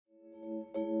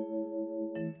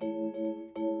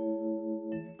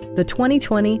the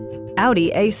 2020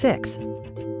 Audi A6.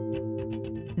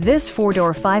 This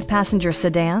four-door, five-passenger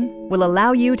sedan will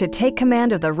allow you to take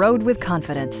command of the road with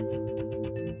confidence.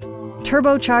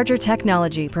 Turbocharger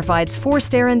technology provides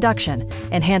forced air induction,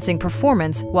 enhancing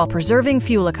performance while preserving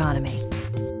fuel economy.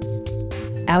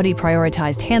 Audi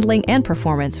prioritized handling and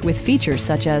performance with features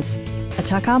such as a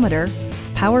tachometer,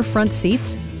 power front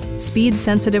seats,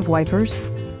 speed-sensitive wipers,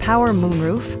 power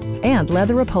moonroof, and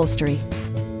leather upholstery.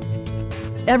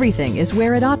 Everything is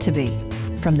where it ought to be,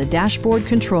 from the dashboard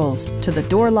controls to the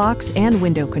door locks and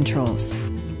window controls.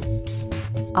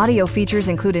 Audio features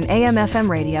include an AM/FM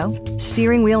radio,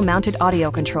 steering wheel mounted audio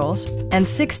controls, and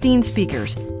 16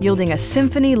 speakers, yielding a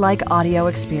symphony-like audio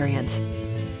experience.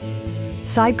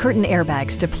 Side curtain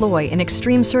airbags deploy in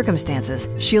extreme circumstances,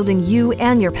 shielding you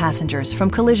and your passengers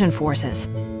from collision forces.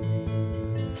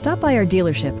 Stop by our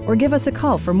dealership or give us a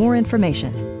call for more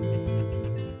information.